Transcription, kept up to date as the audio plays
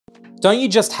Don't you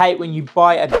just hate when you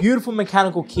buy a beautiful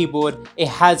mechanical keyboard, it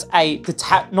has a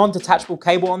non-detachable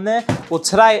cable on there? Well,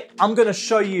 today I'm gonna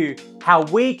show you how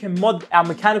we can mod our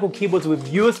mechanical keyboards with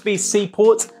USB-C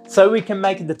ports so we can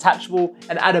make it detachable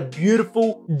and add a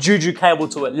beautiful Juju cable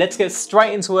to it. Let's get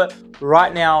straight into it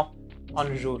right now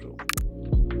on Juju.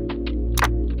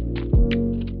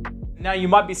 Now you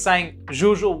might be saying,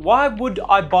 Juju, why would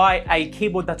I buy a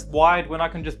keyboard that's wired when I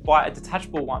can just buy a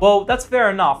detachable one? Well, that's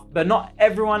fair enough, but not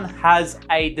everyone has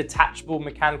a detachable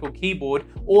mechanical keyboard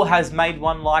or has made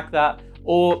one like that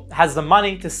or has the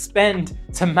money to spend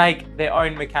to make their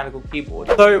own mechanical keyboard.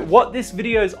 So what this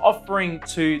video is offering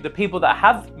to the people that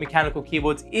have mechanical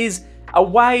keyboards is a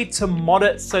way to mod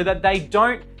it so that they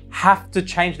don't have to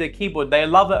change their keyboard. They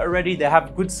love it already, they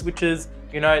have good switches,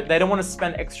 you know, they don't want to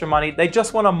spend extra money. They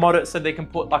just want to mod it so they can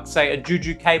put, like, say, a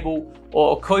Juju cable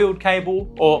or a coiled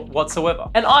cable or whatsoever.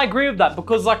 And I agree with that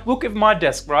because, like, look at my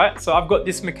desk, right? So I've got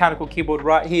this mechanical keyboard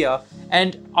right here,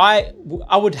 and I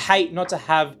would hate not to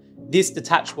have this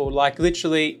detachable. Like,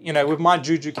 literally, you know, with my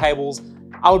Juju cables,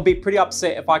 I would be pretty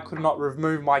upset if I could not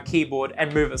remove my keyboard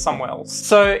and move it somewhere else.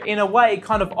 So in a way, it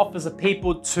kind of offers the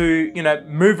people to, you know,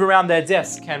 move around their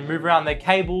desk and move around their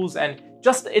cables, and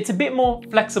just, it's a bit more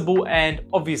flexible and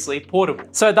obviously portable.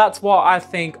 So that's why I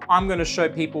think I'm gonna show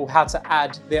people how to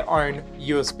add their own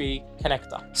USB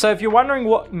connector. So if you're wondering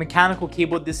what mechanical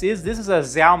keyboard this is a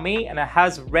Xiaomi and it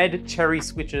has red cherry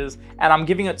switches, and I'm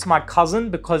giving it to my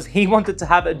cousin because he wanted to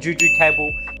have a Juju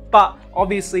cable, but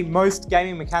obviously most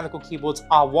gaming mechanical keyboards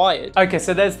are wired. Okay,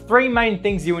 so there's three main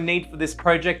things you will need for this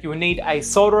project. You will need a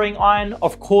soldering iron,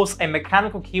 of course, a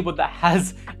mechanical keyboard that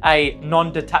has a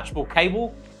non-detachable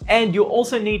cable, and you'll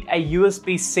also need a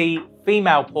USB-C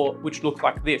female port, which looks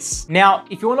like this. Now,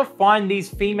 if you want to find these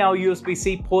female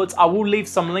USB-C ports, I will leave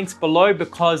some links below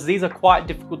because these are quite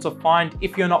difficult to find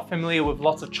if you're not familiar with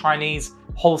lots of Chinese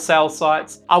wholesale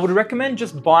sites. I would recommend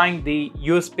just buying the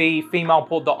USB female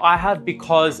port that I have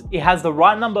because it has the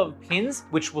right number of pins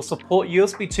which will support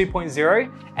USB 2.0,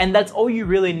 and that's all you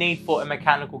really need for a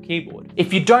mechanical keyboard.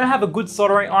 If you don't have a good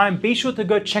soldering iron, be sure to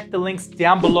go check the links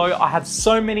down below. I have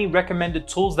so many recommended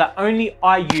tools that only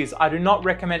I use. I do not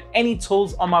recommend any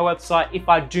tools on my website if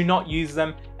I do not use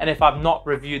them and if I've not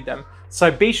reviewed them.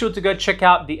 So be sure to go check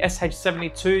out the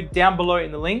SH72 down below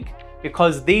in the link,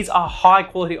 because these are high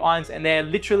quality irons and they're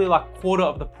literally like quarter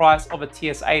of the price of a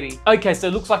TS80. Okay, so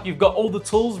it looks like you've got all the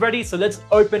tools ready, so let's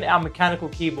open our mechanical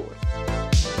keyboard.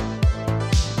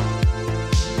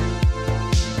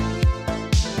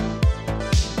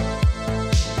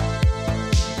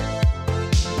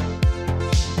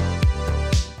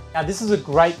 Now this is a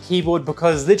great keyboard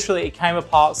because literally it came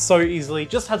apart so easily,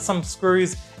 just had some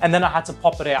screws and then I had to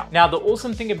pop it out. Now the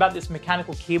awesome thing about this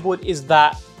mechanical keyboard is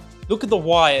that look at the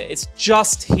wire, it's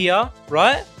just here,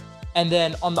 right? And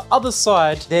then on the other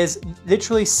side, there's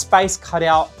literally space cut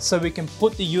out so we can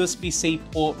put the USB-C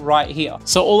port right here.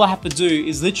 So all I have to do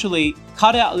is literally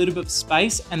cut out a little bit of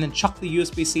space and then chuck the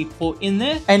USB-C port in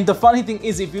there. And the funny thing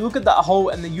is, if you look at that hole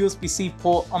and the USB-C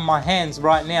port on my hands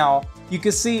right now, you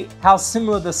can see how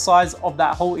similar the size of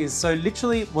that hole is. So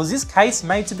literally, was this case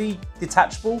made to be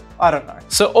detachable? I don't know.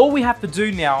 So all we have to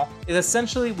do now is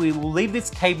essentially we will leave this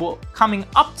cable coming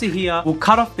up to here. We'll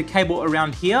cut off the cable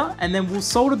around here and then we'll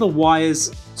solder the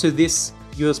wires to this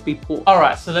USB port. All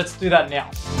right, so let's do that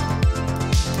now.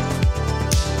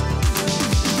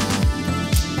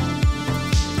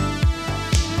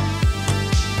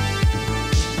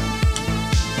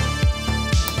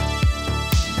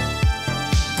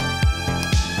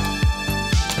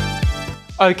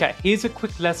 Okay, here's a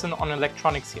quick lesson on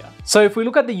electronics here. So if we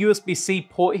look at the USB-C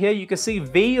port here, you can see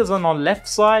V is on the left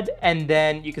side, and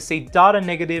then you can see data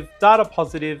negative, data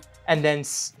positive, and then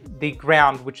the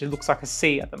ground, which it looks like a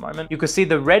C at the moment. You can see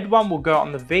the red one will go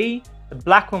on the V, the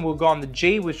black one will go on the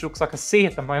G, which looks like a C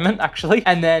at the moment, actually.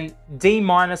 And then D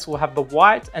minus will have the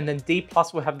white, and then D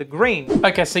plus will have the green.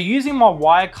 Okay, so using my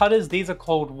wire cutters, these are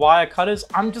called wire cutters.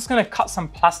 I'm just gonna cut some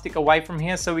plastic away from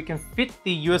here so we can fit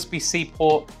the USB-C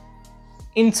port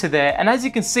into there, and as you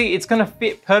can see, it's gonna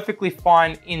fit perfectly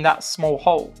fine in that small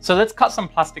hole. So let's cut some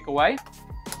plastic away.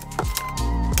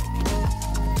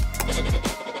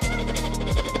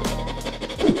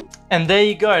 And there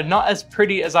you go, not as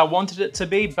pretty as I wanted it to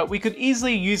be, but we could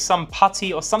easily use some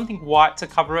putty or something white to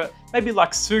cover it, maybe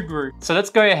like Sugru. So let's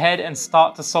go ahead and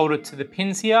start to solder to the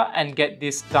pins here and get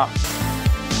this done.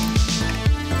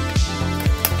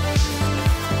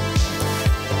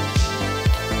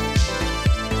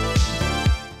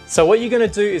 So what you're gonna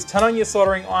do is turn on your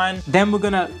soldering iron, then we're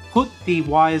gonna put the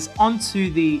wires onto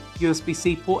the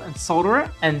USB-C port and solder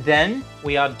it, and then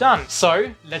we are done.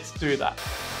 So let's do that.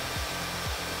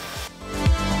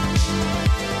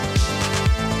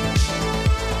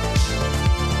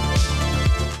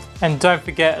 And don't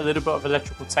forget, a little bit of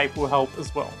electrical tape will help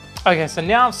as well. Okay, so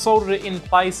now I've soldered it in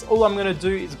place. All I'm gonna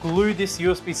do is glue this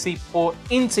USB-C port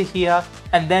into here,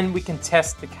 and then we can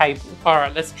test the cable. All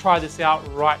right, let's try this out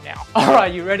right now. All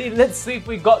right, you ready? Let's see if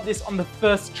we got this on the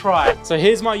first try. So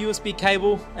here's my USB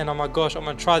cable, and oh my gosh, I'm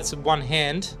gonna try this with one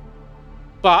hand.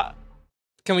 But,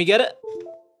 can we get it?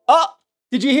 Oh,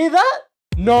 did you hear that?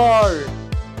 No,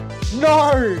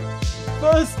 no,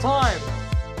 first time.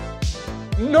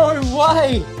 No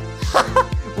way.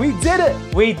 We did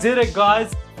it. We did it,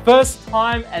 guys. First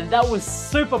time, and that was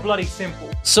super bloody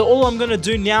simple. So all I'm gonna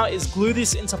do now is glue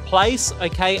this into place,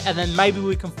 okay? And then maybe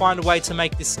we can find a way to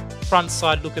make this front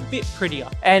side look a bit prettier.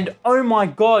 And oh my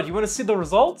God, you wanna see the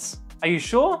results? Are you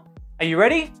sure? Are you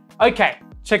ready? Okay,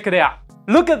 check it out.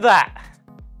 Look at that.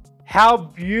 How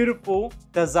beautiful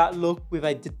does that look with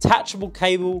a detachable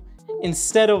cable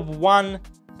instead of one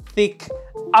thick,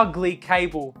 ugly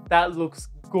cable? That looks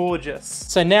gorgeous.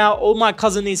 So now all my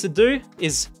cousin needs to do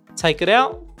is take it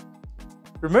out,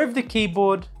 remove the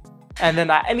keyboard, and then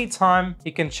at any time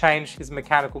he can change his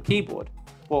mechanical keyboard.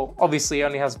 Well, obviously he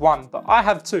only has one, but I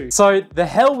have two. So the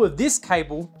hell with this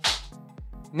cable.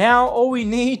 Now all we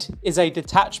need is a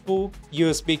detachable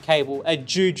USB cable, a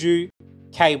Juju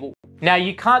cable. Now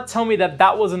you can't tell me that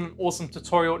that wasn't an awesome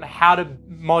tutorial on how to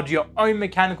mod your own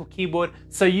mechanical keyboard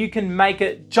so you can make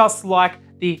it just like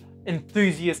the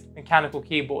enthusiast mechanical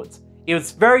keyboards. It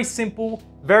was very simple,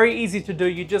 very easy to do.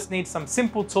 You just need some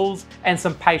simple tools and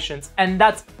some patience, and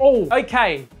that's all.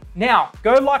 Okay, now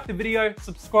go like the video,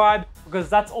 subscribe, because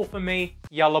that's all for me.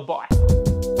 Yalla, bye.